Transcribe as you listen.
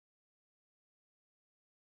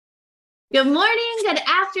Good morning, good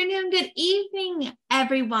afternoon, good evening,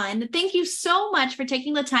 everyone. Thank you so much for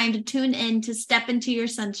taking the time to tune in to Step Into Your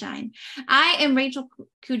Sunshine. I am Rachel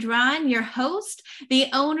Kudran, your host, the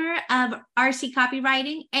owner of RC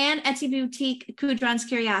Copywriting and Etsy boutique Kudran's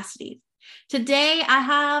Curiosities. Today, I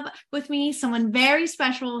have with me someone very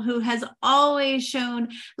special who has always shown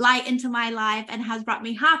light into my life and has brought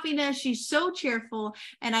me happiness. She's so cheerful,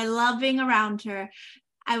 and I love being around her.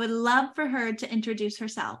 I would love for her to introduce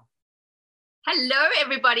herself. Hello,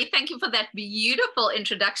 everybody. Thank you for that beautiful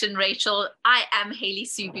introduction, Rachel. I am Hayley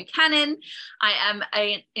Su Buchanan. I am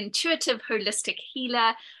an intuitive holistic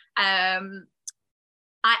healer. I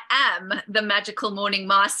am the magical morning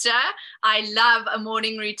master. I love a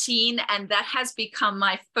morning routine, and that has become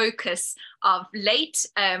my focus of late,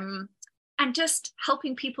 and just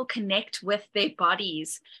helping people connect with their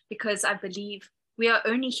bodies, because I believe we are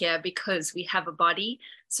only here because we have a body.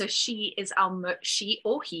 So she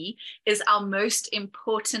or he is our most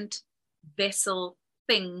important vessel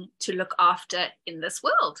thing to look after in this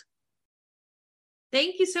world.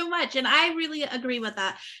 Thank you so much. And I really agree with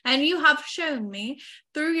that. And you have shown me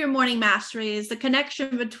through your morning masteries the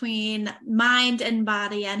connection between mind and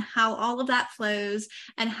body and how all of that flows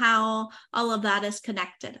and how all of that is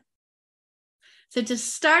connected. So to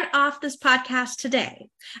start off this podcast today,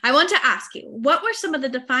 I want to ask you, what were some of the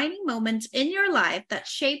defining moments in your life that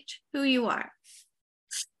shaped who you are?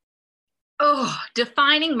 Oh,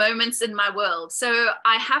 defining moments in my world. So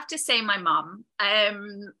I have to say my mom.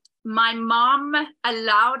 My mom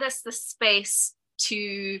allowed us the space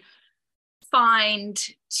to find,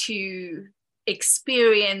 to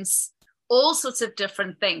experience all sorts of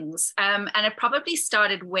different things. And it probably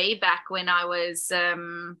started way back when I was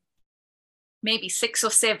maybe 6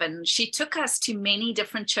 or 7. She took us to many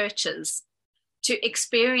different churches to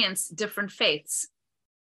experience different faiths.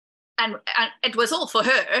 And it was all for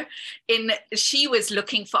her. She was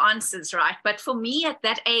looking for answers, right? But for me at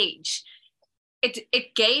that age,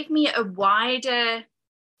 it gave me a wider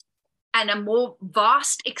and a more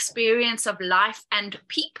vast experience of life and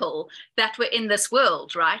people that were in this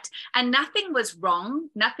world, right? And nothing was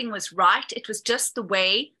wrong, nothing was right. It was just the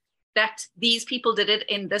way that these people did it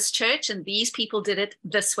in this church and these people did it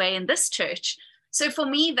this way in this church. So for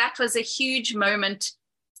me, that was a huge moment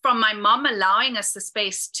from my mom allowing us the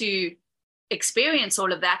space to experience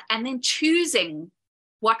all of that and then choosing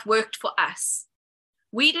what worked for us.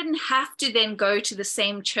 We didn't have to then go to the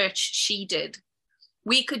same church she did.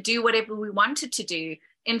 We could do whatever we wanted to do.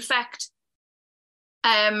 In fact,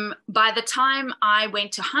 by the time I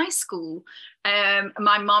went to high school,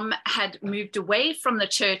 my mom had moved away from the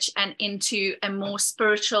church and into a more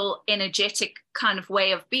spiritual, energetic kind of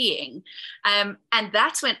way of being. And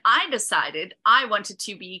that's when I decided I wanted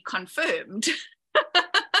to be confirmed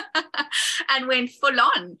and went full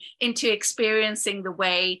on into experiencing the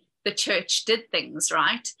way the church did things,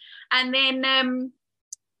 right? And then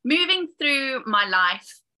moving through my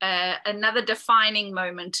life, another defining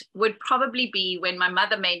moment would probably be when my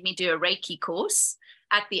mother made me do a Reiki course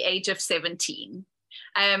at the age of 17.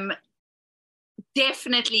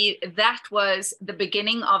 Definitely that was the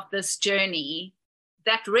beginning of this journey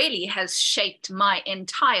that really has shaped my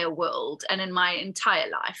entire world and in my entire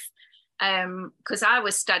life. Because I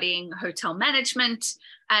was studying hotel management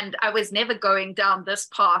and I was never going down this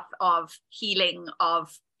path of healing,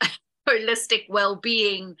 of holistic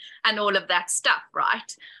well-being and all of that stuff,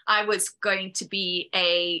 right? I was going to be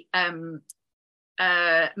a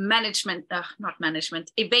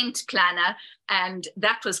event planner, and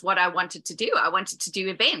that was what I wanted to do. I wanted to do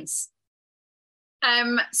events.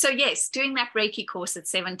 So yes, doing that Reiki course at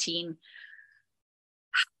 17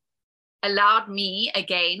 allowed me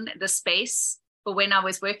again the space for when I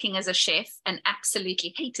was working as a chef and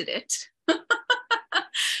absolutely hated it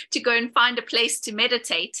to go and find a place to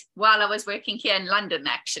meditate while I was working here in London,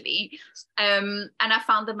 actually. And I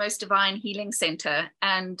found the Most Divine Healing Center.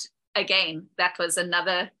 And again, that was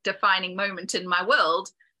another defining moment in my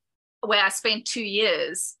world where I spent 2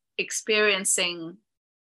 years experiencing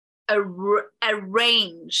a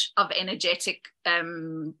range of energetic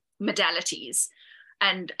modalities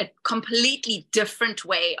and a completely different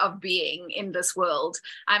way of being in this world.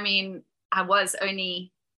 I mean, I was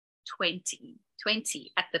only 20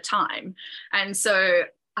 at the time. And so,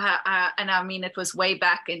 and I mean, it was way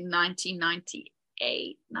back in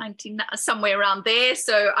 1998, somewhere around there.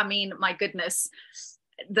 So, I mean, my goodness,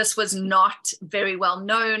 this was not very well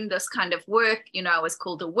known, this kind of work. You know, I was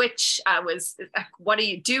called a witch. I was, what are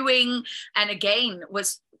you doing? And again,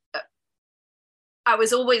 I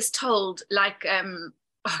was always told, like,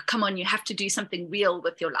 oh, come on, you have to do something real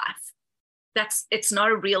with your life. It's not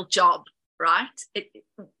a real job, right?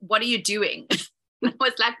 What are you doing? And I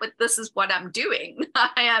was like, but this is what I'm doing.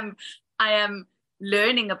 I am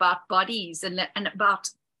learning about bodies and about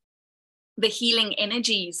the healing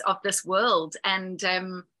energies of this world. And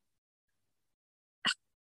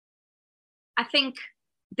I think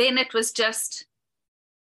then it was just,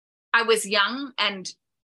 I was young and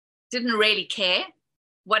didn't really care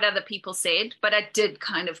what other people said, but I did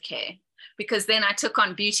kind of care, because then I took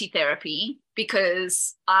on beauty therapy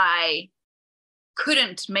because I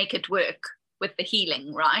couldn't make it work with the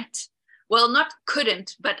healing, right? Well, not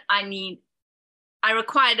couldn't, but I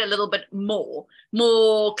required a little bit more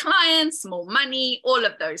clients, more money, all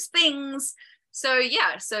of those things. So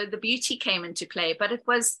yeah, so the beauty came into play, but it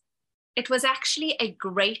was actually a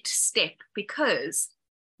great step, because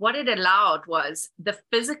what it allowed was the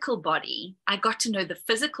physical body. I got to know the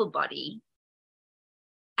physical body,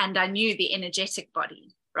 and I knew the energetic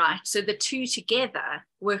body, right? So the two together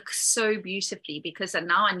work so beautifully, because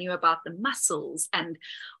now I knew about the muscles and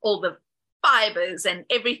all the fibers and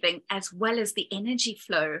everything, as well as the energy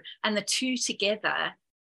flow, and the two together.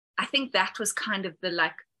 I think that was kind of the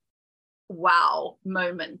like, wow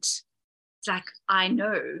moment. It's like, I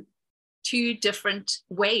know two different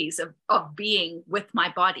ways of being with my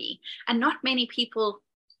body. And not many people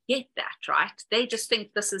get that, right? They just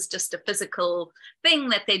think this is just a physical thing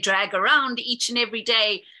that they drag around each and every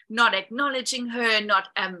day, not acknowledging her, not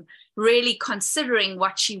really considering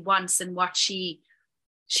what she wants and what she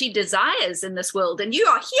desires in this world. And you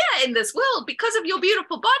are here in this world because of your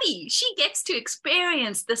beautiful body. She gets to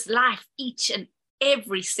experience this life each and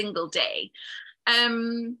every single day.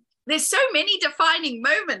 There's so many defining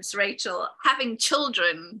moments, Rachel. Having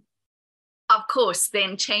children, of course,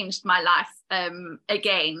 then changed my life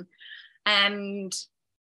again. And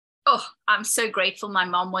I'm so grateful my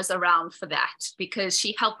mom was around for that, because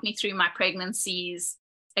she helped me through my pregnancies,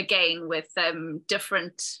 again, with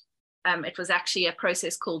different, it was actually a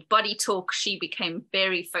process called body talk. She became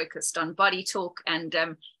very focused on body talk, and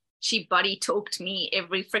she body talked me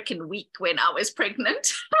every freaking week when I was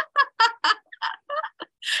pregnant.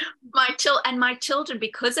 My children,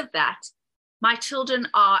 because of that, my children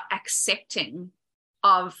are accepting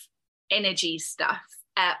of energy stuff,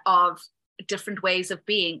 of different ways of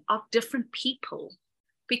being, of different people,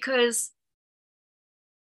 because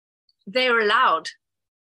they're allowed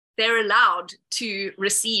to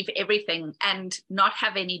receive everything and not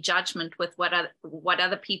have any judgment with what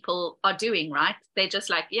other people are doing, right? They're just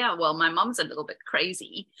like, yeah, well, my mom's a little bit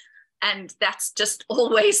crazy, and that's just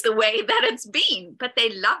always the way that it's been, but they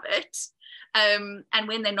love it. And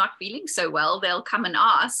when they're not feeling so well, they'll come and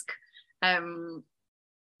ask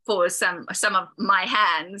for some of my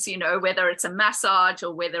hands, you know, whether it's a massage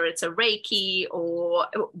or whether it's a reiki or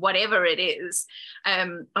whatever it is,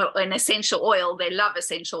 or an essential oil. They love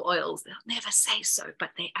essential oils. They'll never say so, but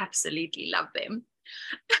they absolutely love them.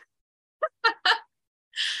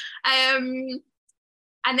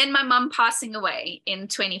 And then my mum passing away in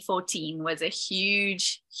 2014 was a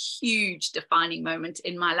huge, huge defining moment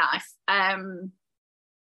in my life.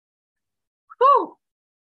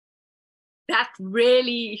 That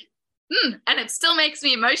really, and it still makes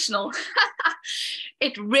me emotional.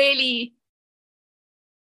 It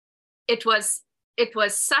was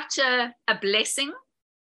such a blessing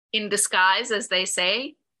in disguise, as they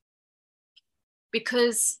say,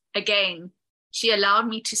 because again, she allowed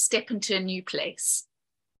me to step into a new place,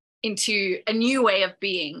 into a new way of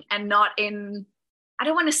being, and not in, I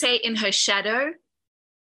don't want to say in her shadow,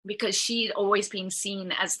 because she'd always been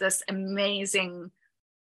seen as this amazing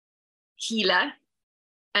healer.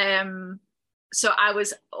 So I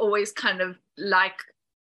was always kind of like,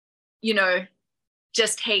 you know,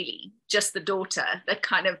 just Hayley, just the daughter that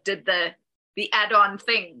kind of did the add-on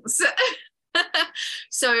things.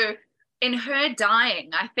 So in her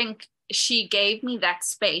dying, I think she gave me that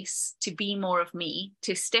space to be more of me,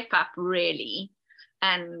 to step up really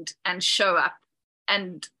and show up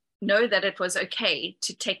and know that it was okay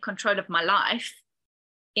to take control of my life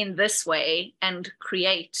in this way and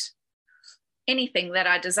create anything that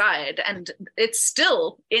I desired. And it's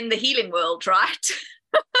still in the healing world, right?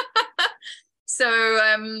 So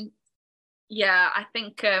yeah, I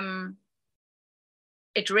think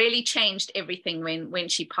it really changed everything when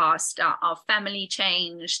she passed. Our family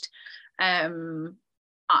changed. I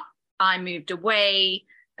moved away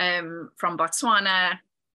from Botswana.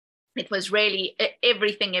 It was really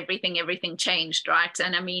everything changed, right?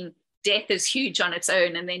 And I mean, death is huge on its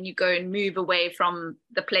own, and then you go and move away from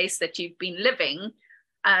the place that you've been living,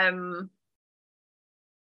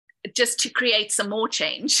 just to create some more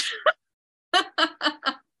change.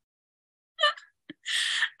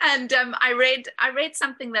 And I read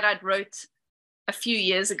something that I'd wrote a few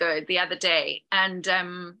years ago the other day, and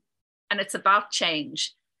it's about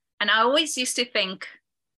change. And I always used to think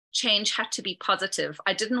change had to be positive.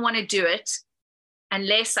 I didn't want to do it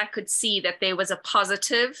unless I could see that there was a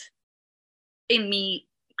positive in me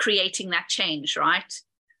creating that change, right?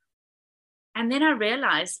 And then I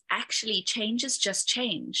realized actually change is just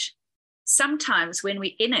change. Sometimes when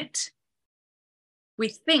we're in it, we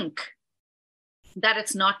think that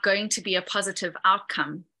it's not going to be a positive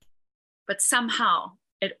outcome, but somehow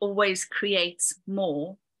it always creates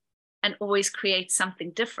more and always creates something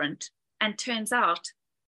different, and turns out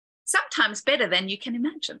sometimes better than you can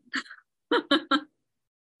imagine.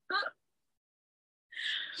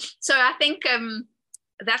 So I think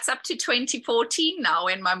that's up to 2014 now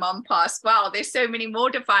when my mom passed. Wow, there's so many more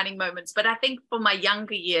defining moments. But I think for my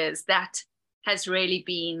younger years, that has really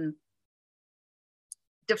been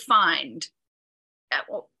defined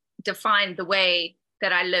the way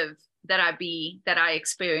that I live, that I be, that I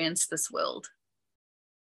experience this world.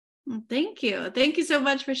 Thank you. Thank you so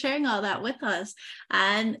much for sharing all that with us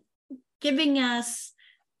and giving us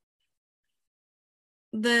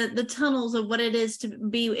the tunnels of what it is to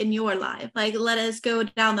be in your life. Like, let us go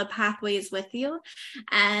down the pathways with you.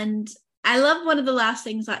 And I love one of the last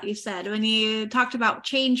things that you said when you talked about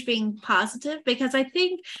change being positive, because I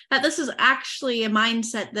think that this is actually a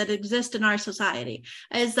mindset that exists in our society,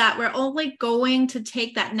 is that we're only going to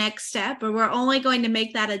take that next step, or we're only going to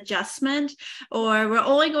make that adjustment, or we're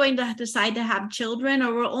only going to decide to have children,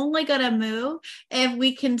 or we're only going to move if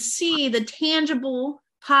we can see the tangible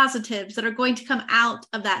positives that are going to come out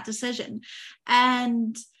of that decision.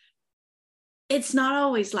 And it's not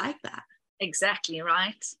always like that. Exactly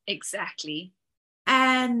right. Exactly.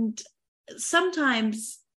 And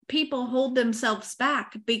sometimes people hold themselves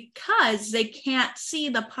back because they can't see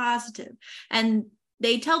the positive, and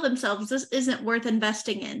they tell themselves this isn't worth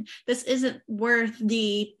investing in. This isn't worth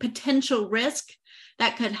the potential risk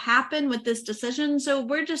that could happen with this decision. So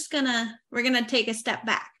we're gonna take a step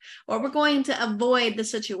back, or we're going to avoid the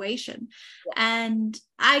situation. Yeah. And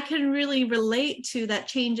I can really relate to that.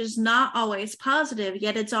 Change is not always positive,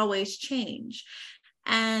 yet it's always change.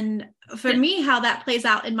 And for me, how that plays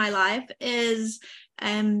out in my life is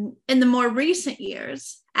in the more recent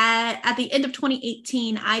years, at the end of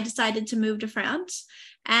 2018, I decided to move to France.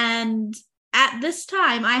 And at this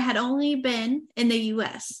time, I had only been in the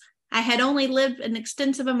US. I had only lived an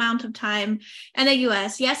extensive amount of time in the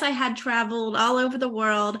US. Yes, I had traveled all over the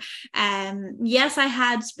world. Yes, I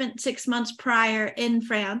had spent 6 months prior in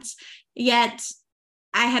France, yet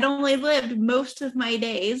I had only lived most of my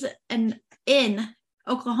days in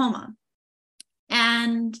Oklahoma.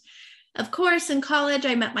 And of course, in college,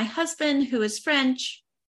 I met my husband, who is French.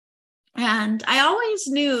 And I always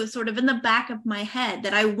knew, sort of in the back of my head,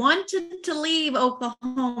 that I wanted to leave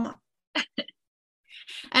Oklahoma.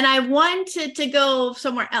 And I wanted to go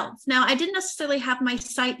somewhere else. Now, I didn't necessarily have my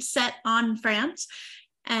sights set on France,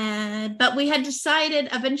 but we had decided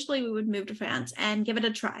eventually we would move to France and give it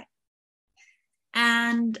a try.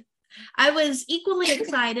 And I was equally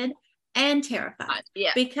excited and terrified,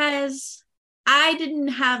 because I didn't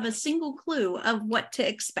have a single clue of what to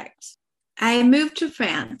expect. I moved to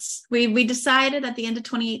France. We decided at the end of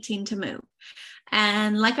 2018 to move.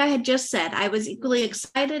 And like I had just said, I was equally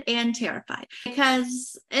excited and terrified,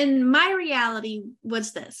 because in my reality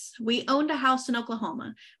was this: we owned a house in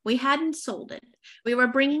Oklahoma. We hadn't sold it. We were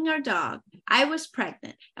bringing our dog. I was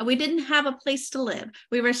pregnant, and we didn't have a place to live.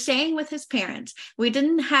 We were staying with his parents. We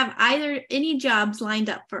didn't have any jobs lined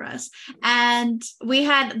up for us. And we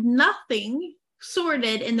had nothing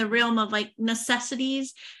sorted in the realm of like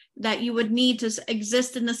necessities that you would need to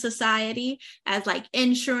exist in the society, as like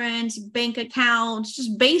insurance, bank accounts,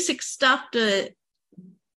 just basic stuff to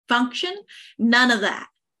function. None of that.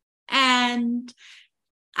 And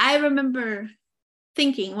I remember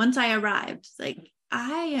thinking once I arrived, like,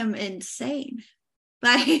 I am insane.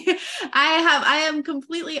 Like, I am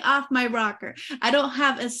completely off my rocker. I don't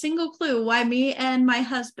have a single clue why me and my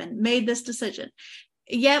husband made this decision.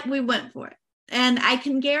 Yet we went for it. And I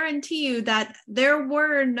can guarantee you that there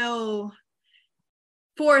were no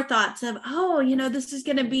forethoughts of, this is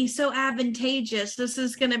going to be so advantageous. This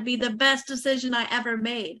is going to be the best decision I ever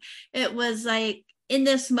made. It was like, in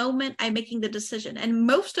this moment, I'm making the decision. And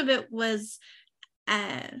most of it was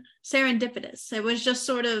serendipitous. It was just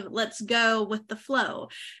sort of, let's go with the flow.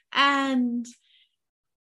 And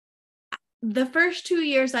the first 2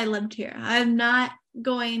 years I lived here, I'm not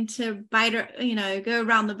going to go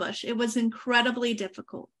around the bush. It was incredibly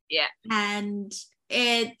difficult. Yeah. And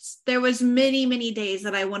there was many days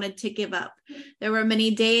that I wanted to give up. There were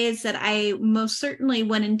many days that I most certainly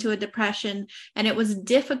went into a depression, and it was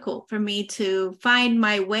difficult for me to find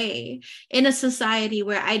my way in a society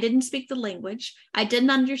where I didn't speak the language. I didn't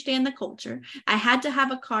understand the culture. I had to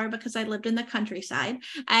have a car because I lived in the countryside.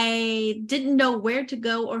 I didn't know where to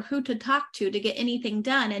go or who to talk to get anything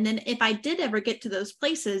done. And then if I did ever get to those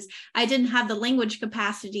places, I didn't have the language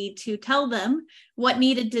capacity to tell them what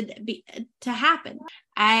needed to happen.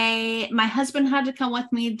 My husband had to come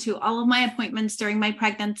with me to all of my appointments during my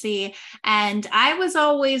pregnancy. And I was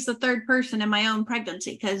always the third person in my own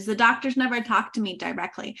pregnancy because the doctors never talked to me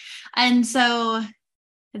directly. And so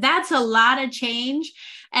that's a lot of change.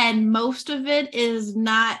 And most of it is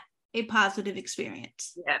not a positive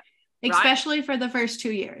experience. Yeah. Especially for the first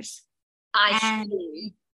 2 years. I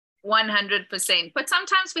see. 100%. But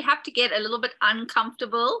sometimes we have to get a little bit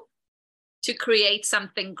uncomfortable to create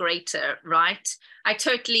something greater, right? I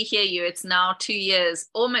totally hear you. It's now 2 years,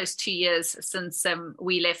 almost 2 years since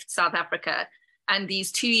we left South Africa. And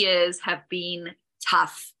these 2 years have been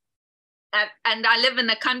tough. And I live in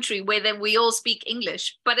a country where we all speak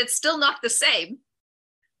English, but it's still not the same.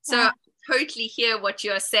 So I totally hear what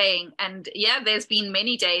you're saying. And yeah, there's been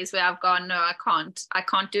many days where I've gone, no, I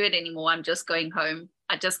can't do it anymore. I'm just going home.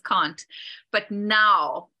 I just can't. But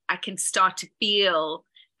now I can start to feel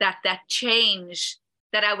that change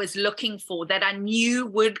that I was looking for, that I knew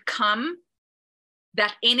would come,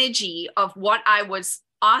 that energy of what I was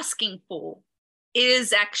asking for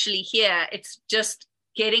is actually here. It's just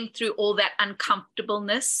getting through all that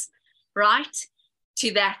uncomfortableness, right?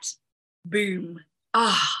 To that boom.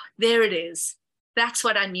 There it is. That's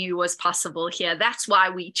what I knew was possible here. That's why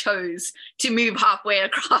we chose to move halfway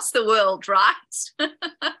across the world, right?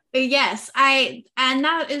 Yes, and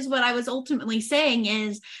that is what I was ultimately saying,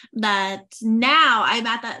 is that now I'm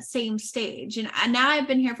at that same stage. And now I've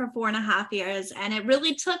been here for 4.5 years, and it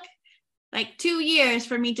really took like 2 years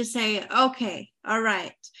for me to say, okay, all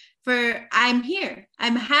right, I'm here.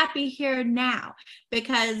 I'm happy here now,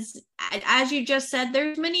 because as you just said,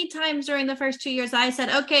 there's many times during the first 2 years I said,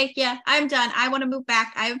 okay, yeah, I'm done. I want to move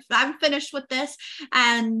back. I'm finished with this.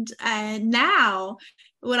 And now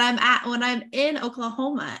when I'm in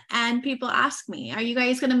Oklahoma and people ask me, are you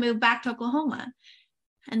guys going to move back to Oklahoma?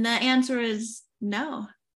 And the answer is no.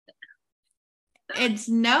 It's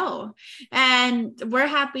no. And we're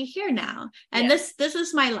happy here now. And this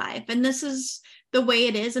is my life, and this is the way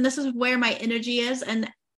it is, and this is where my energy is. And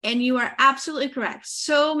you are absolutely correct.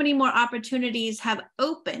 So many more opportunities have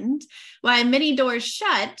opened. While many doors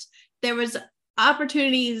shut, there was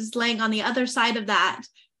opportunities laying on the other side of that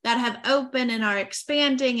have opened and are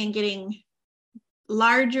expanding and getting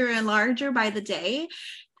larger and larger by the day.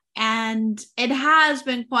 And it has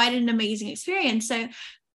been quite an amazing experience. So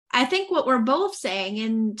I think what we're both saying,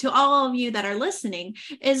 and to all of you that are listening,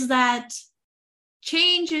 is that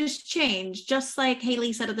change is change, just like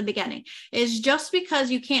Hayley said at the beginning, is just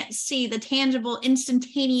because you can't see the tangible,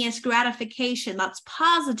 instantaneous gratification that's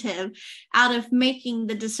positive out of making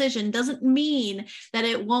the decision doesn't mean that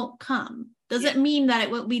it won't come. Doesn't mean that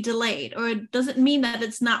it won't be delayed, or it doesn't mean that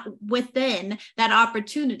it's not within that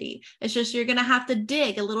opportunity. It's just you're going to have to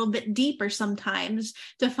dig a little bit deeper sometimes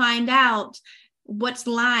to find out what's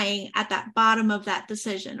lying at that bottom of that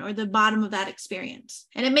decision or the bottom of that experience.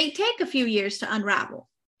 And it may take a few years to unravel.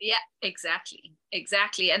 Yeah, exactly.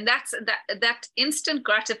 And that instant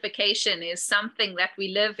gratification is something that we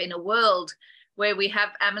live in a world where we have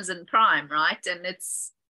Amazon Prime, right? And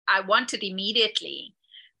I want it immediately.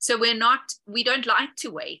 So we don't like to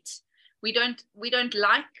wait. We don't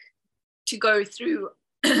like to go through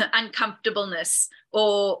uncomfortableness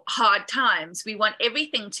or hard times. We want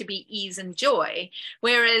everything to be ease and joy,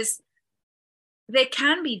 whereas there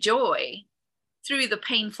can be joy through the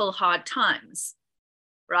painful hard times,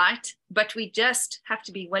 right? But we just have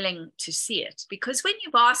to be willing to see it, because when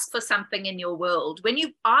you've asked for something in your world, when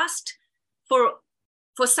you've asked for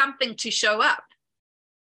something to show up,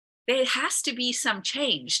 there has to be some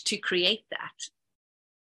change to create that.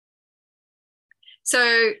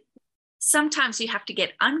 So sometimes you have to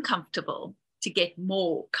get uncomfortable to get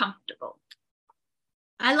more comfortable.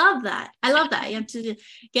 I love that. You have to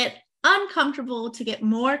get uncomfortable to get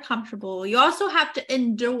more comfortable. You also have to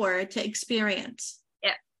endure to experience.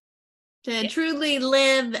 Yeah. To truly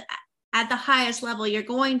live at the highest level, you're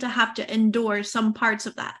going to have to endure some parts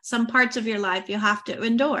of that. Some parts of your life you have to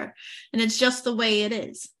endure. And it's just the way it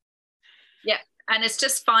is. Yeah. And it's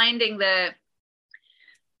just finding the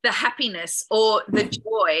happiness or the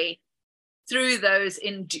joy through those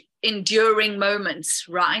enduring moments,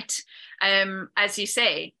 right? As you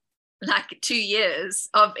say, like 2 years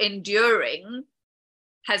of enduring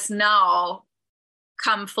has now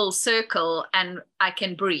come full circle, and I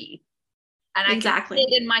can breathe. And I can see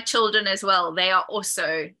it in my children as well. They are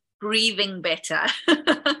also breathing better.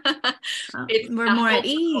 We're more at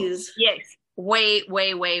ease. Yes, way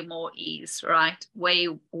more ease, right? Way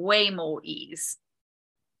more ease.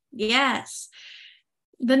 Yes.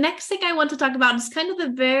 The next thing I want to talk about is kind of the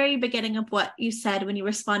very beginning of what you said when you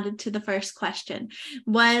responded to the first question,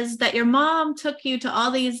 was that your mom took you to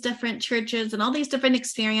all these different churches and all these different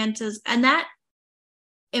experiences. And that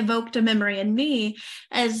evoked a memory in me,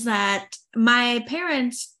 is that my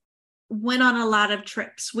parents went on a lot of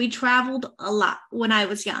trips. We traveled a lot when I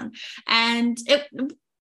was young. And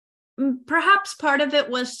perhaps part of it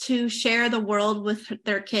was to share the world with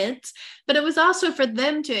their kids, but it was also for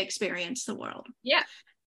them to experience the world. Yeah.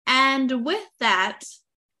 And with that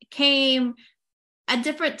came a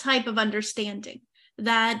different type of understanding,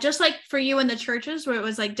 that just like for you in the churches, where it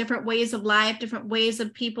was like different ways of life, different ways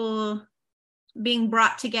of people being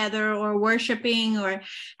brought together or worshiping, or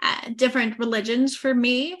different religions, for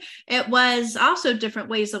me, it was also different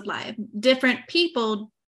ways of life. Different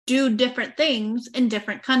people do different things in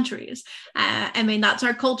different countries. I mean, that's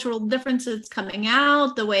our cultural differences coming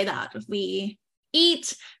out, the way that we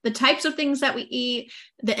eat, the types of things that we eat,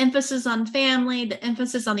 the emphasis on family, the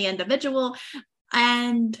emphasis on the individual,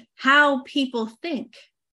 and how people think.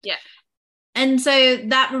 Yeah. And so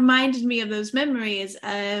that reminded me of those memories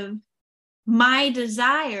of my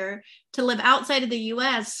desire to live outside of the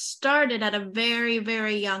US started at a very,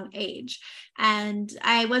 very young age. And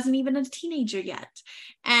I wasn't even a teenager yet.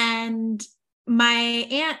 And my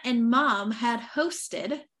aunt and mom had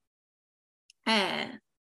hosted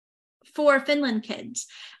 4 Finland kids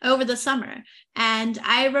over the summer. And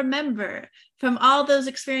I remember from all those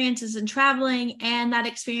experiences and traveling, and that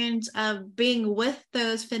experience of being with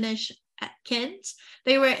those Finnish kids,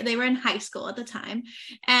 they were in high school at the time,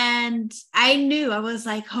 and I knew, I was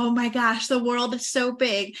like, oh my gosh, the world is so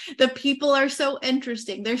big, the people are so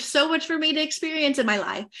interesting, there's so much for me to experience in my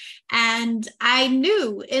life. And I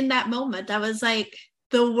knew in that moment, I was like,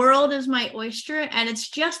 the world is my oyster, and it's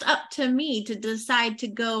just up to me to decide to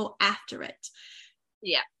go after it.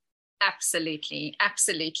 Yeah, absolutely.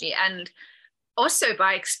 And also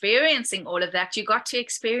by experiencing all of that, you got to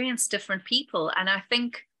experience different people. And I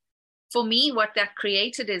think for me, what that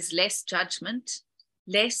created is less judgment,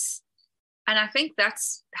 and I think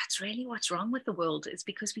that's really what's wrong with the world, is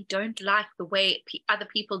because we don't like the way other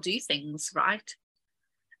people do things, right?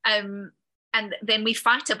 And then we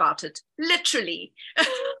fight about it, literally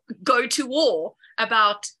go to war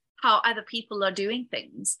about how other people are doing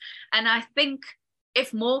things. And I think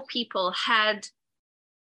if more people had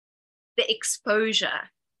the exposure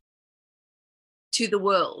to the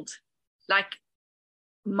world, like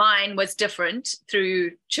mine was different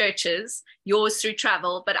through churches, yours through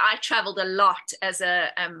travel, but I traveled a lot as a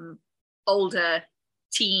older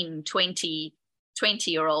teen,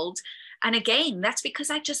 20-year-old. And again, that's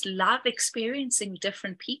because I just love experiencing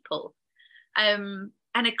different people. And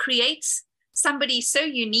it creates somebody so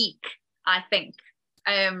unique, I think,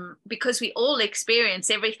 because we all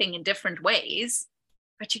experience everything in different ways,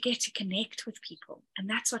 but you get to connect with people. And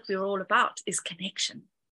that's what we're all about, is connection.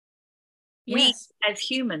 Yes. We as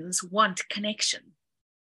humans want connection.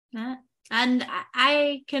 And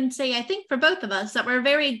I can say, I think for both of us, that we're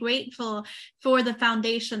very grateful for the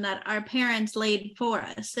foundation that our parents laid for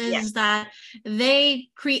us, is that they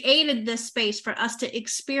created this space for us to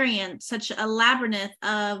experience such a labyrinth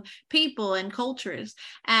of people and cultures.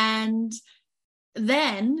 And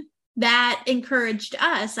then that encouraged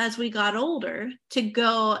us as we got older to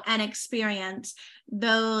go and experience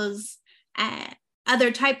those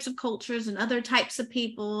other types of cultures and other types of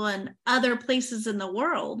people and other places in the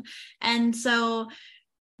world. And so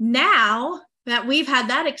now that we've had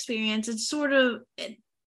that experience, it's sort of,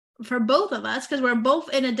 for both of us, because we're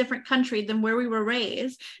both in a different country than where we were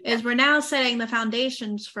raised, is we're now setting the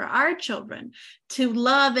foundations for our children to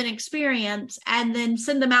love and experience, and then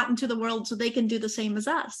send them out into the world so they can do the same as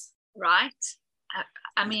us. Right.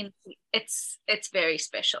 I mean, it's very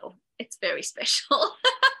special. It's very special.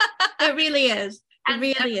 It really is. It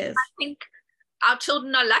really is. I think our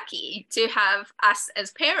children are lucky to have us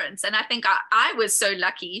as parents. And I think I was so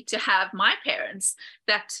lucky to have my parents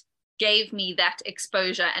that gave me that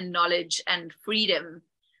exposure and knowledge and freedom.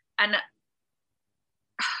 And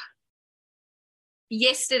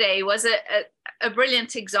yesterday was a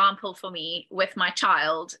brilliant example for me with my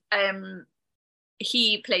child.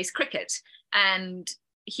 He plays cricket, and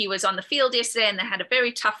he was on the field yesterday, and they had a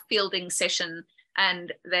very tough fielding session.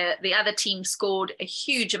 And the other team scored a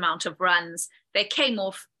huge amount of runs. They came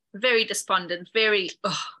off very despondent, very,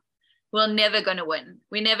 We're never going to win.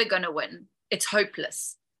 We're never going to win. It's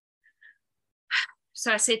hopeless.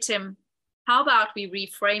 So I said to him, how about we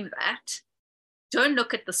reframe that? Don't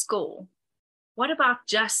look at the score. What about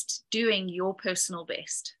just doing your personal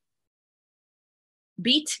best?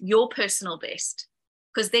 Beat your personal best,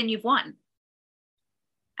 because then you've won.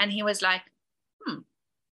 And he was like,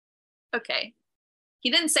 okay. He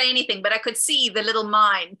didn't say anything, but I could see the little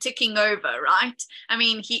mind ticking over, right? I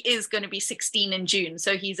mean, he is going to be 16 in June,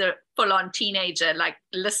 so he's a full-on teenager, like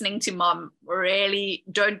listening to mom, really,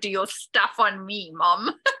 don't do your stuff on me,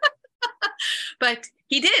 mom. But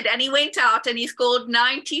he did, and he went out and he scored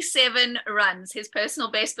 97 runs. His personal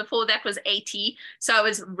best before that was 80, so I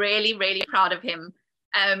was really, really proud of him.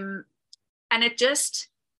 And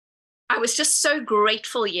I was just so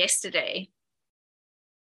grateful yesterday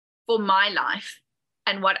for my life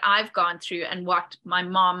and what I've gone through and what my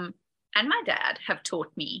mom and my dad have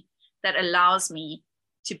taught me that allows me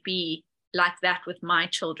to be like that with my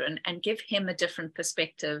children and give him a different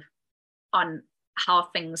perspective on how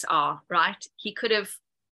things are, right? He could have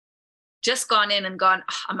just gone in and gone,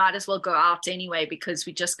 I might as well go out anyway because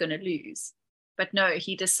we're just going to lose. But no,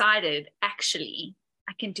 he decided, actually,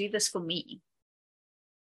 I can do this for me.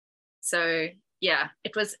 So yeah,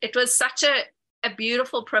 it was such a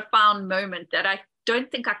beautiful, profound moment that I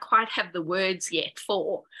don't think I quite have the words yet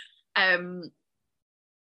for. But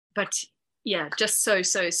yeah, just so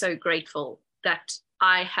grateful that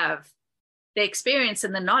I have the experience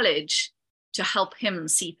and the knowledge to help him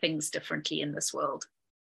see things differently in this world.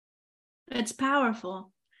 It's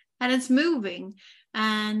powerful and it's moving,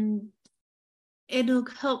 and it'll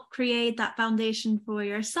help create that foundation for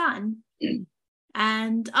your son.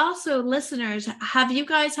 And also, listeners, have you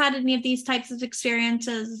guys had any of these types of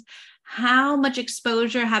experiences? How much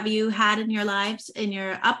exposure have you had in your lives, in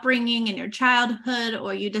your upbringing, in your childhood,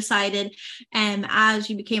 or you decided as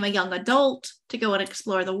you became a young adult to go and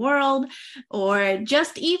explore the world, or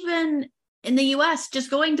just even in the US,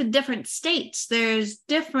 just going to different states? There's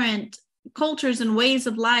different cultures and ways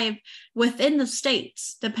of life within the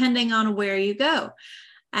states, depending on where you go.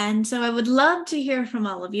 And so I would love to hear from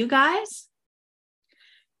all of you guys.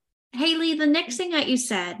 Hayley, the next thing that you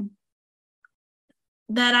said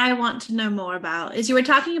that I want to know more about is you were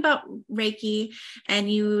talking about Reiki,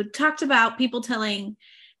 and you talked about people telling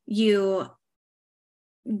you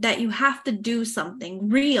that you have to do something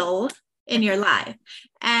real in your life.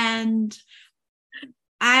 And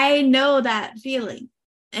I know that feeling.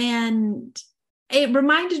 And it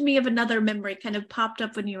reminded me of another memory kind of popped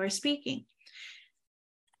up when you were speaking.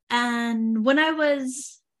 And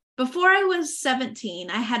before I was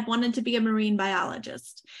 17, I had wanted to be a marine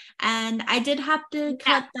biologist, and I did have to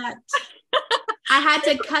cut that. I had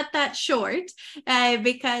to cut that short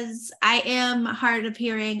because I am hard of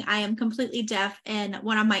hearing. I am completely deaf in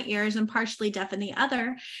one of my ears and partially deaf in the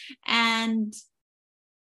other. And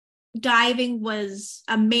diving was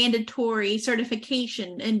a mandatory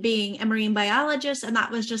certification in being a marine biologist, and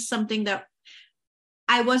that was just something that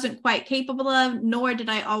I wasn't quite capable of, nor did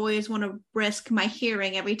I always want to risk my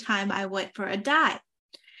hearing every time I went for a dive.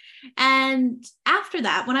 And after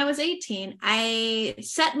that, when I was 18, I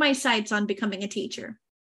set my sights on becoming a teacher.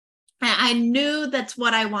 I knew that's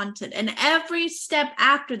what I wanted. And every step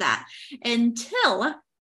after that, until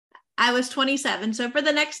I was 27. So for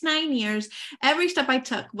the next 9 years, every step I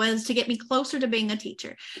took was to get me closer to being a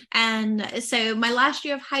teacher. And so my last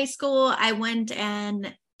year of high school, I went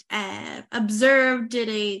and did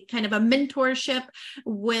a kind of a mentorship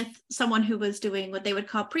with someone who was doing what they would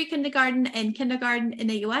call pre-kindergarten and kindergarten in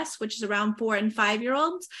the US, which is around 4 and 5 year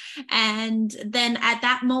olds. And then at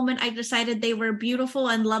that moment, I decided they were beautiful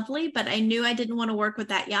and lovely, but I knew I didn't want to work with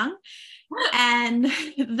that young. And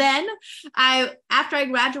then after I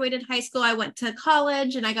graduated high school, I went to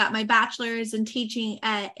college and I got my bachelor's in teaching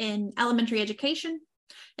in elementary education.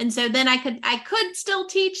 And so then I could still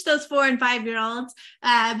teach those 4 and 5 year olds,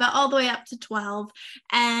 but all the way up to 12.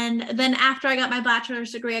 And then after I got my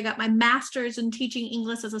bachelor's degree, I got my master's in teaching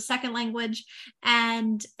English as a second language.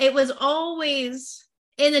 And it was always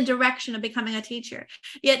in the direction of becoming a teacher.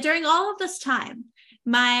 Yet during all of this time,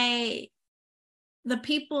 the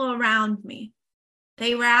people around me,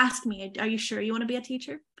 they were asking me, are you sure you want to be a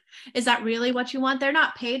teacher? Is that really what you want? They're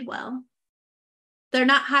not paid well. They're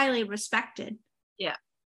not highly respected. Yeah.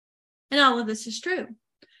 And all of this is true.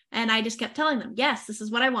 And I just kept telling them, yes, this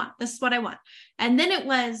is what I want. This is what I want. And then it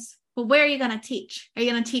was, well, where are you going to teach? Are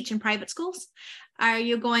you going to teach in private schools? Are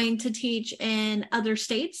you going to teach in other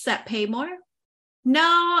states that pay more? No,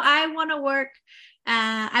 I want to work.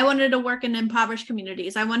 I wanted to work in impoverished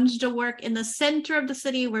communities. I wanted to work in the center of the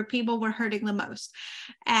city where people were hurting the most.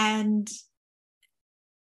 And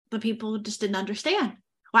the people just didn't understand.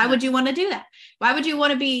 Why would you want to do that? Why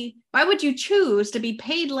would you choose to be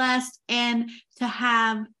paid less and to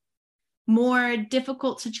have more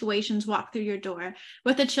difficult situations walk through your door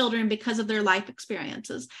with the children because of their life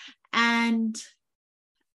experiences? And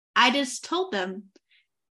I just told them,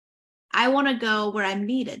 I want to go where I'm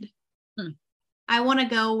needed. I want to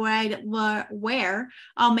go where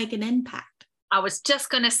I'll make an impact. I was just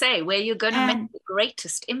going to say, where you're going to make the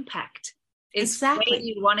greatest impact is exactly where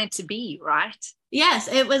you wanted to be, right? Yes,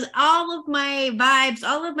 it was all of my vibes,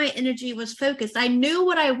 all of my energy was focused. I knew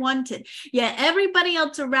what I wanted. Yet everybody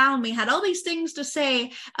else around me had all these things to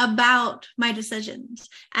say about my decisions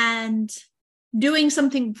and doing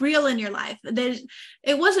something real in your life.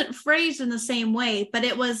 It wasn't phrased in the same way, but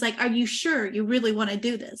it was like, are you sure you really want to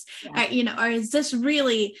do this? Yeah. Or is this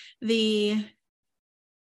really the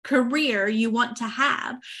career you want to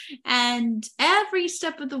have? And every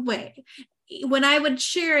step of the way, when I would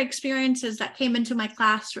share experiences that came into my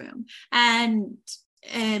classroom and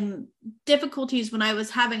difficulties when I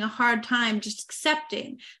was having a hard time just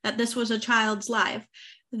accepting that this was a child's life,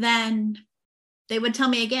 then they would tell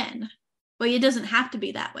me again, well, it doesn't have to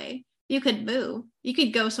be that way. You could move. You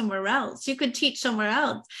could go somewhere else. You could teach somewhere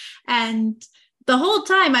else. And the whole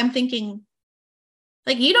time I'm thinking,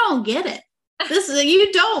 like, you don't get it.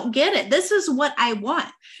 You don't get it. This is what I want.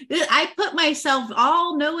 I put myself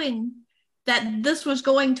all knowing that this was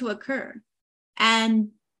going to occur. And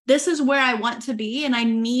this is where I want to be. And I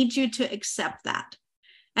need you to accept that.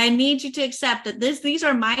 I need you to accept that these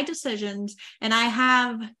are my decisions and I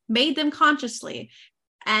have made them consciously.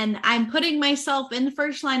 And I'm putting myself in the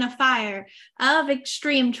first line of fire of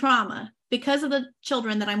extreme trauma because of the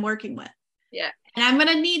children that I'm working with. Yeah. And I'm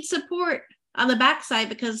going to need support on the backside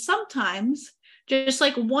because sometimes, just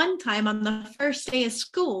like one time on the first day of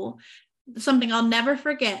school, something I'll never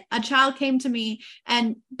forget, a child came to me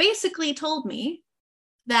and basically told me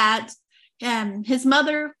that his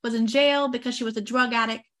mother was in jail because she was a drug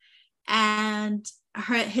addict and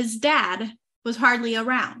his dad was hardly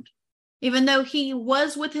around. Even though he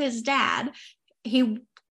was with his dad,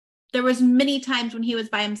 there was many times when he was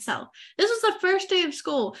by himself. This was the first day of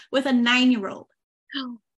school with a 9-year-old.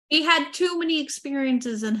 He had too many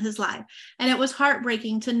experiences in his life. And it was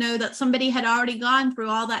heartbreaking to know that somebody had already gone through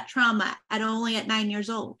all that trauma at 9 years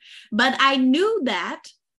old. But I knew that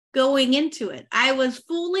going into it. I was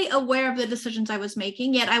fully aware of the decisions I was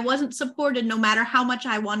making, yet I wasn't supported no matter how much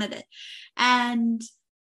I wanted it. And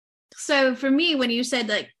so for me, when you said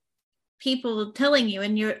like people telling you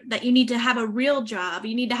that you need to have a real job,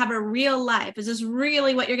 you need to have a real life, is this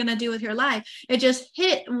really what you're going to do with your life? It just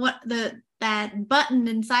hit that button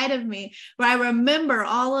inside of me where I remember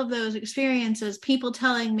all of those experiences, people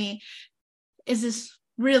telling me, is this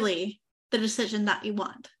really the decision that you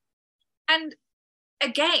want? And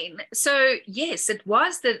again, so yes, it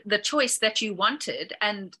was the choice that you wanted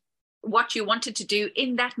and what you wanted to do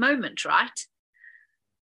in that moment, right?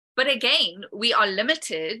 But again, we are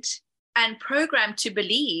limited and programmed to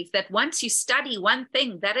believe that once you study one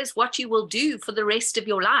thing, that is what you will do for the rest of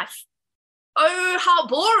your life. Oh, how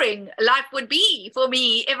boring life would be for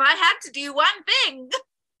me if I had to do one thing.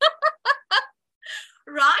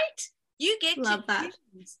 Right? You get Love to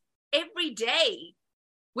choose every day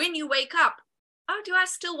when you wake up. Oh, do I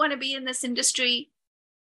still want to be in this industry?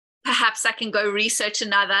 Perhaps I can go research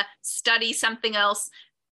another, study something else,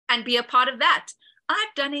 and be a part of that.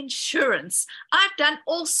 I've done insurance. I've done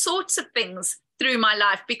all sorts of things through my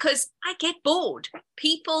life because I get bored.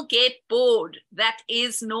 People get bored. That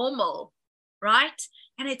is normal, right?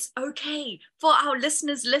 And it's okay for our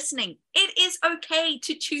listeners listening. It is okay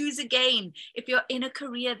to choose again. If you're in a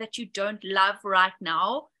career that you don't love right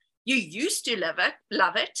now, you used to love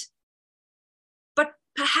it, but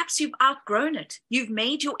perhaps you've outgrown it. You've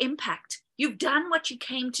made your impact. You've done what you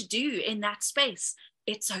came to do in that space.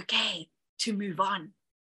 It's okay to move on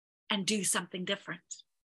and do something different.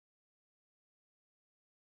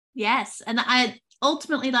 Yes. And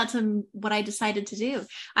ultimately that's what I decided to do.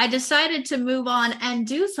 I decided to move on and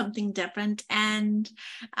do something different. And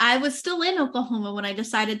I was still in Oklahoma when I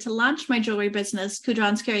decided to launch my jewelry business,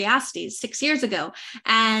 Kudron's Curiosities, 6 years ago.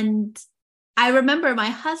 And I remember my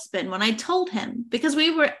husband, when I told him, because we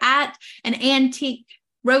were at an antique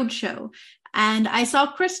roadshow and I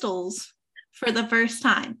saw crystals for the first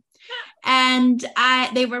time. And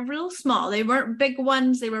they were real small. They weren't big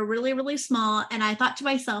ones. They were really, really small. And I thought to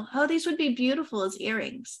myself, oh, these would be beautiful as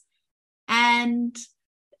earrings. And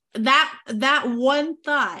that one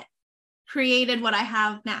thought created what I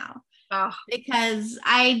have now. Oh, because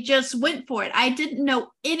I just went for it. I didn't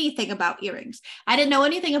know anything about earrings. I didn't know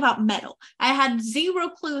anything about metal. I had zero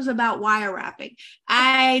clues about wire wrapping.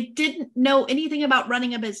 I didn't know anything about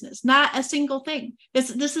running a business, not a single thing. This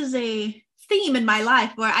is a theme in my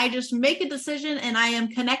life where I just make a decision and I am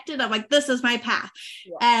connected. I'm like, this is my path.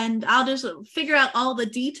 yeah. And I'll just figure out all the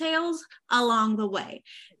details along the way.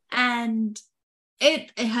 And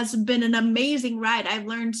it has been an amazing ride. I've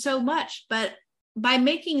learned so much, but by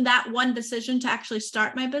making that one decision to actually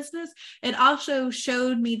start my business, it also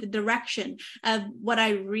showed me the direction of what I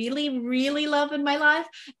really, really love in my life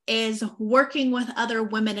is working with other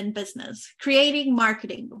women in business, creating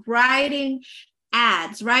marketing, writing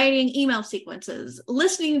ads, writing email sequences,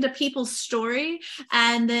 listening to people's story,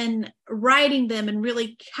 and then writing them in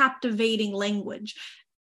really captivating language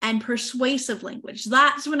and persuasive language.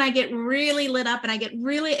 That's when I get really lit up and I get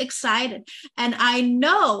really excited. And I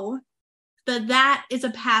know that is a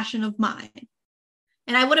passion of mine.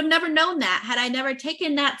 And I would have never known that had I never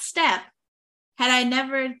taken that step, had I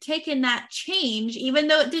never taken that change, even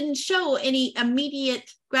though it didn't show any immediate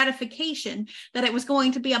gratification that it was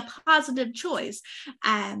going to be a positive choice.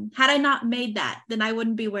 Had I not made that, then I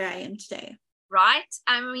wouldn't be where I am today. Right?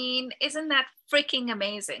 I mean, isn't that freaking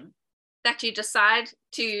amazing that you decide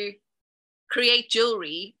to create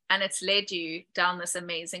jewelry and it's led you down this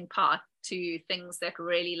amazing path to things that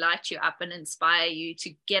really light you up and inspire you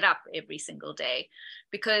to get up every single day,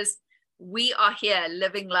 because we are here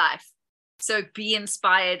living life. So be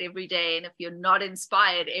inspired every day. And if you're not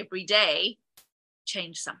inspired every day,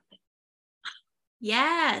 change something.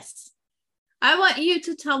 Yes. I want you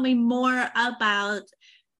to tell me more about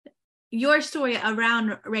your story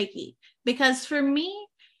around Reiki, because for me,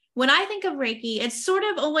 when I think of Reiki, it's sort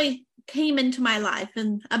of only came into my life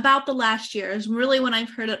and about the last year is really when I've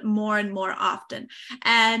heard it more and more often.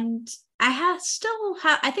 And I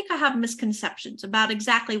think I have misconceptions about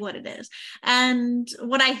exactly what it is and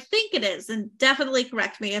what I think it is, and definitely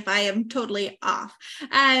correct me if I am totally off,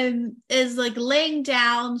 is like laying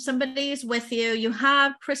down, somebody's with you, you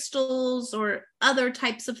have crystals or other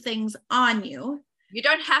types of things on you. You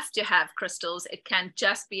don't have to have crystals. It can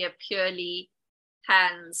just be a purely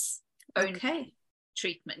hands only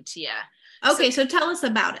treatment. Yeah. Okay, so tell us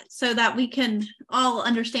about it so that we can all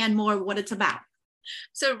understand more what it's about.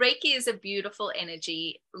 So Reiki is a beautiful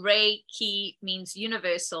energy. Reiki means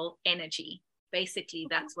universal energy. Basically,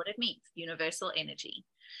 that's what it means, universal energy.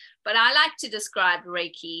 But I like to describe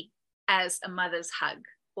Reiki as a mother's hug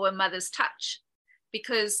or a mother's touch,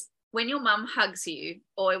 because when your mom hugs you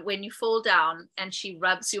or when you fall down and she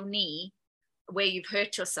rubs your knee where you've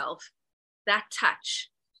hurt yourself, that touch,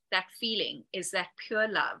 that feeling is that pure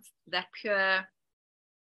love, that pure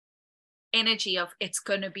energy of it's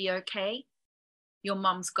going to be okay. Your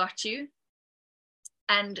mom's got you.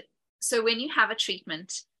 And so when you have a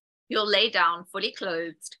treatment, you'll lay down fully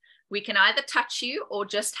clothed. We can either touch you or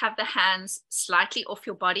just have the hands slightly off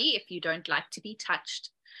your body if you don't like to be touched.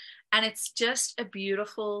 And it's just a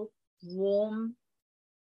beautiful, warm,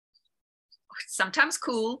 sometimes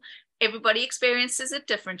cool. Everybody experiences it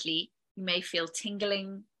differently. You may feel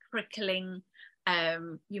tingling, prickling.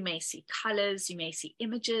 You may see colors, you may see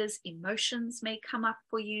images, emotions may come up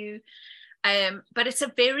for you. But it's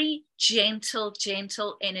a very gentle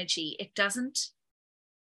energy. It doesn't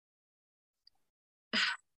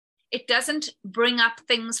bring up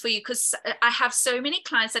things for you, because I have so many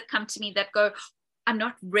clients that come to me that go, I'm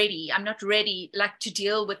not ready like to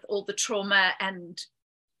deal with all the trauma and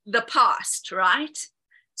the past, right?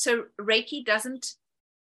 So Reiki doesn't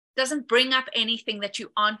bring up anything that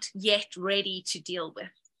you aren't yet ready to deal with.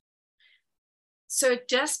 So it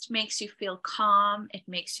just makes you feel calm. It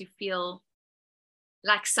makes you feel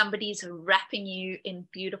like somebody's wrapping you in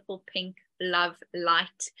beautiful pink love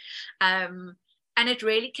light. And it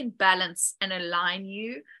really can balance and align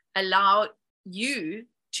you, allow you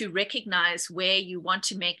to recognize where you want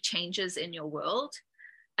to make changes in your world.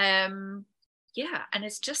 And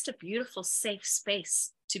it's just a beautiful, safe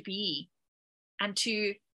space to be and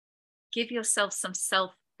to give yourself some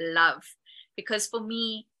self-love. Because for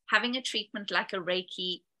me, having a treatment like a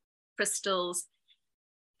Reiki, crystals,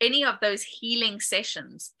 any of those healing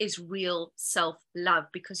sessions is real self-love,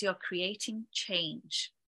 because you're creating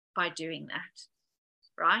change by doing that,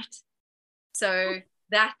 right? So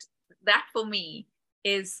that for me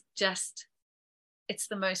is just, it's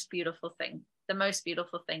the most beautiful thing.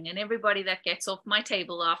 And everybody that gets off my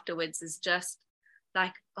table afterwards is just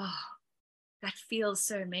like, oh, that feels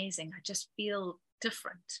so amazing. I just feel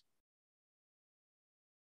different.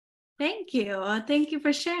 Thank you. Thank you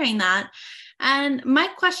for sharing that. And my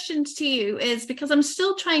question to you is, because I'm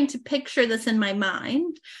still trying to picture this in my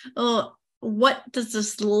mind, what does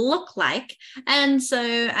this look like? And so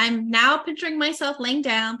I'm now picturing myself laying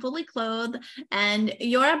down, fully clothed, and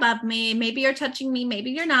you're above me. Maybe you're touching me, maybe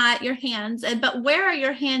you're not, your hands. But where are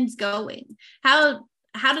your hands going? How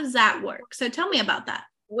does that work? So tell me about that.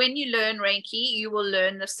 When you learn Reiki, you will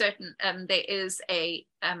learn the certain, there is a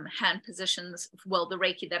hand positions, well, the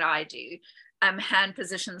Reiki that I do, hand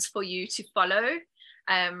positions for you to follow.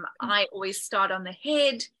 I always start on the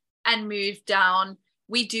head and move down.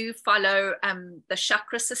 We do follow the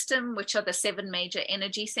chakra system, which are the 7 major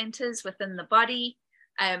energy centers within the body.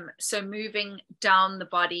 So moving down the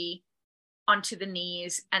body onto the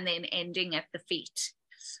knees and then ending at the feet.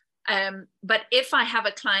 But if I have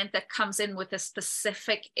a client that comes in with a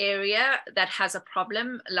specific area that has a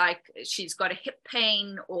problem, like she's got a hip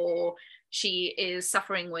pain, or she is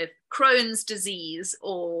suffering with Crohn's disease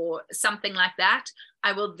or something like that,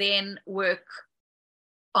 I will then work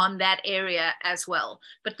on that area as well.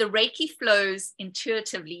 But the Reiki flows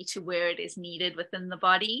intuitively to where it is needed within the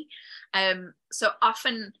body. So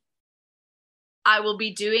often I will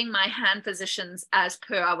be doing my hand positions as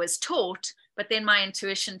per I was taught, but then my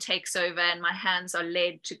intuition takes over and my hands are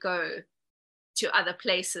led to go to other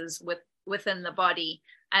places within the body.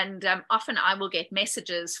 And often I will get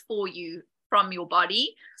messages for you from your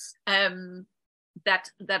body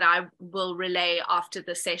that I will relay after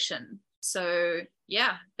the session. So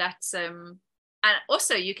yeah, that's and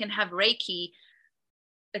also you can have Reiki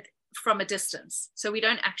from a distance. So we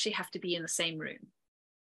don't actually have to be in the same room.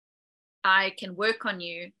 I can work on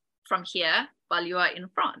you from here while you are in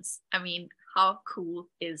France. I mean, how cool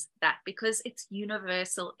is that? Because it's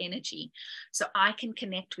universal energy. So I can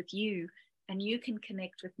connect with you and you can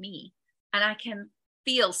connect with me. And I can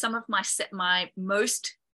feel some of my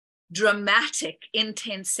most dramatic,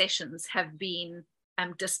 intense sessions have been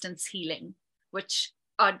distance healing, which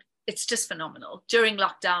it's just phenomenal. During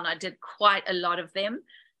lockdown, I did quite a lot of them.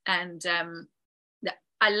 And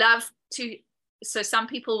I love to, so some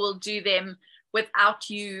people will do them without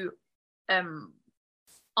you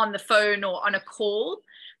on the phone or on a call,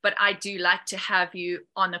 but I do like to have you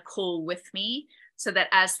on a call with me so that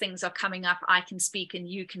as things are coming up, I can speak and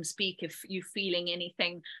you can speak if you're feeling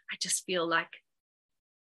anything. I just feel like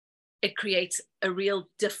it creates a real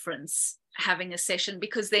difference having a session,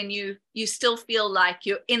 because then you still feel like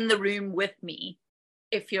you're in the room with me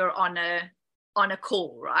if you're on a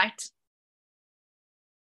call, right?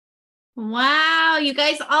 Wow, you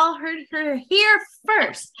guys all heard her here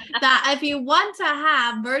first, that if you want to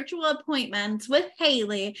have virtual appointments with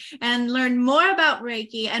Hayley and learn more about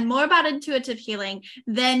Reiki and more about intuitive healing,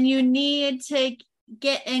 then you need to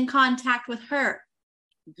get in contact with her.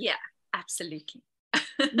 Yeah, absolutely.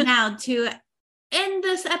 Now, to end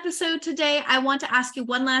this episode today, I want to ask you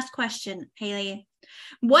one last question, Hayley.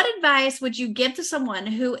 What advice would you give to someone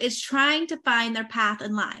who is trying to find their path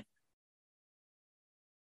in life?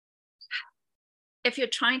 If you're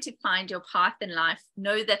trying to find your path in life,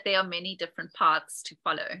 know that there are many different paths to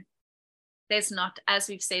follow. There's not, as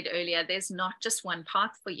we've said earlier, there's not just one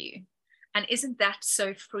path for you. And isn't that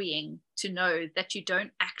so freeing to know that you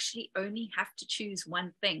don't actually only have to choose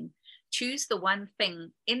one thing? Choose the one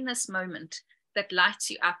thing in this moment that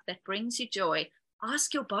lights you up, that brings you joy.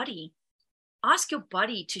 Ask your body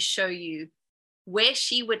to show you where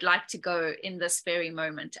she would like to go in this very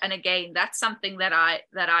moment. And again, that's something that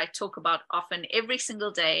I talk about often every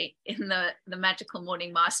single day in the Magical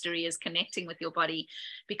Morning Mastery, is connecting with your body.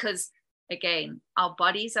 Because again, our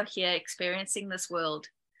bodies are here experiencing this world.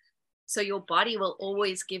 So your body will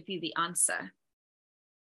always give you the answer.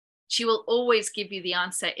 She will always give you the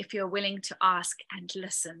answer if you're willing to ask and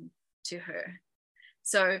listen to her.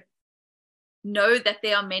 So know that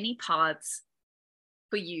there are many paths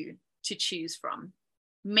for you to choose from,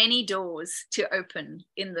 many doors to open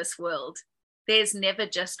in this world. There's never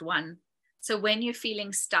just one. So when you're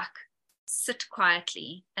feeling stuck, sit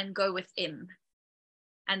quietly and go within.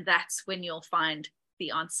 And that's when you'll find the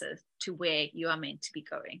answer to where you are meant to be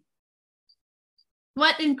going.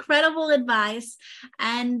 What incredible advice,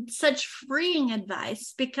 and such freeing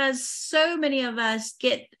advice, because so many of us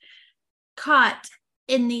get caught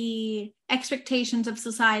in the expectations of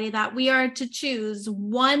society that we are to choose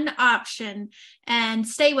one option and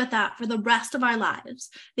stay with that for the rest of our lives.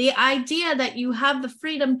 The idea that you have the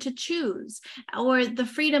freedom to choose or the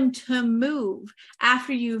freedom to move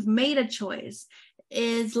after you've made a choice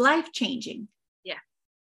is life-changing. Yeah.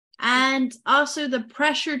 And also the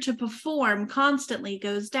pressure to perform constantly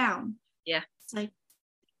goes down. Yeah. It's like,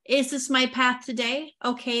 is this my path today?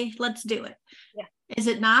 Okay, let's do it. Yeah. Is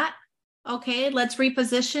it not? Okay, let's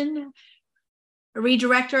reposition,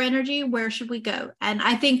 redirect our energy. Where should we go? And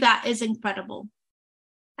I think that is incredible.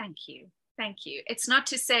 Thank you. Thank you. It's not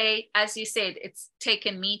to say, as you said, it's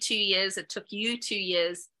taken me 2 years. It took you 2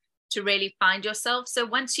 years to really find yourself. So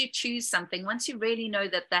once you choose something, once you really know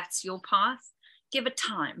that that's your path, give it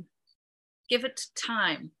time. Give it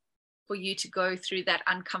time for you to go through that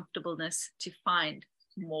uncomfortableness to find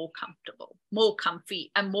more comfortable, more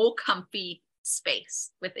comfy, a more comfy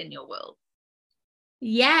space within your world.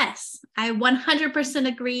 Yes, I 100%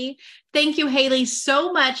 agree. Thank you, Hayley,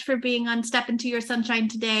 so much for being on Step Into Your Sunshine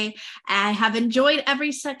today. I have enjoyed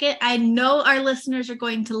every second. I know our listeners are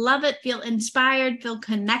going to love it, feel inspired, feel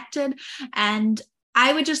connected. And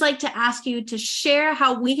I would just like to ask you to share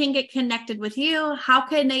how we can get connected with you. How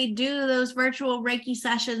can they do those virtual Reiki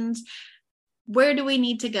sessions? Where do we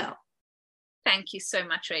need to go? Thank you so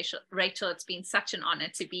much, Rachel. It's been such an honor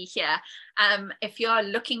to be here. If you are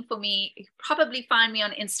looking for me, you probably find me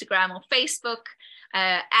on Instagram or Facebook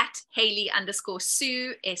at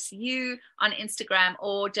Hayley_Su, S-U on Instagram,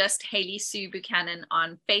 or just Hayley Su Buchanan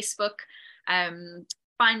on Facebook.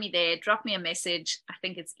 Find me there, drop me a message. I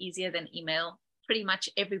think it's easier than email. Pretty much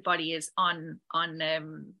everybody is on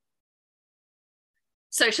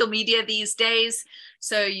social media these days,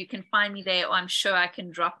 so you can find me there, or I'm sure I can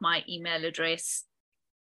drop my email address.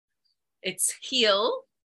 It's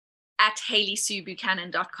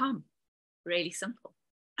heal@HayleySuBuchanan.com. Really simple.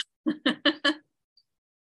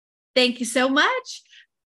 Thank you so much.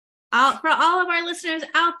 For all of our listeners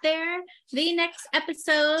out there, the next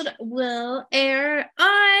episode will air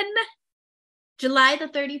on July the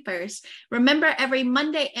 31st. Remember, every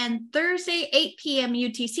Monday and Thursday, 8 p.m.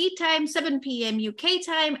 UTC time, 7 p.m. UK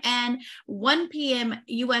time, and 1 p.m.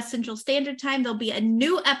 US Central Standard Time, there'll be a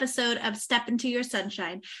new episode of Step Into Your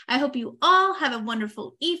Sunshine. I hope you all have a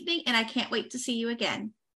wonderful evening, and I can't wait to see you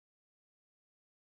again.